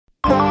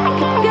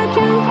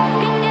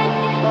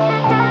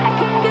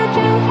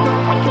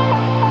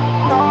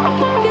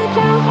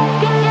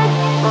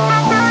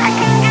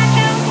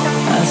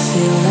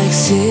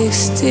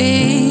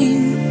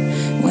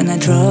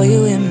draw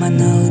you in my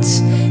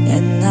notes,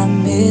 and I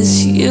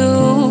miss you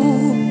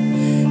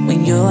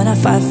when you're not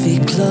 5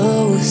 feet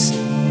close.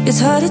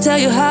 It's hard to tell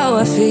you how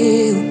I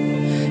feel,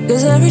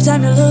 'cause every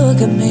time you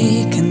look at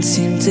me, can't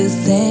seem to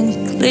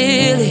think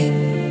clearly.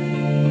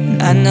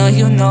 And I know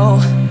you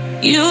know,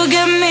 you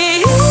get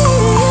me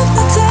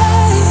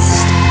hypnotized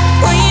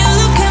when you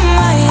look in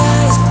my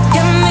eyes.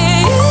 Get me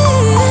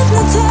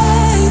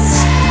hypnotized,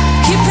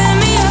 keeping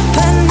me up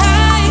at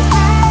night.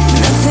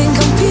 Nothing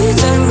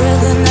competes, I'd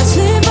rather not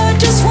sleep, I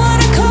just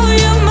wanna call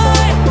you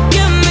mine.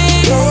 Get me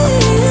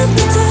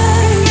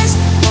hypnotized,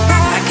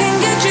 I can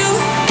get you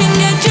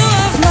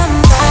off my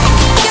mind. I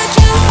can get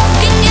you, I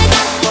can get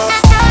you,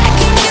 I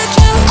can get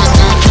you, I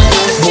can get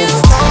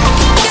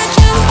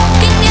you off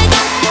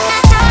my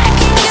mind. I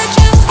can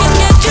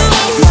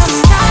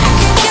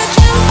get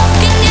you, I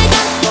can get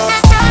you,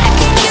 I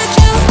can get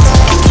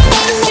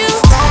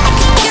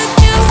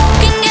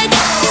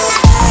you,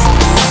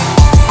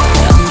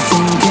 I'm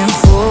thinking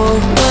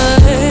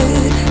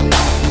forward,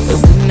 if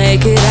we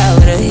make it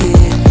out of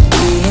here,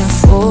 being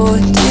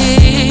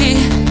 40,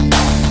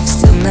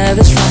 still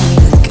never strung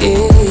your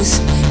kiss.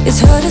 It's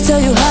hard to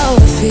tell you how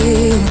I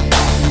feel,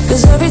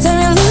 'cause every time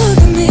you look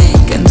at me,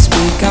 can't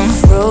speak, I'm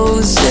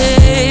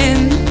frozen.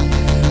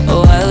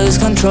 Oh, I lose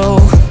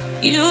control.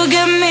 You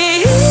get me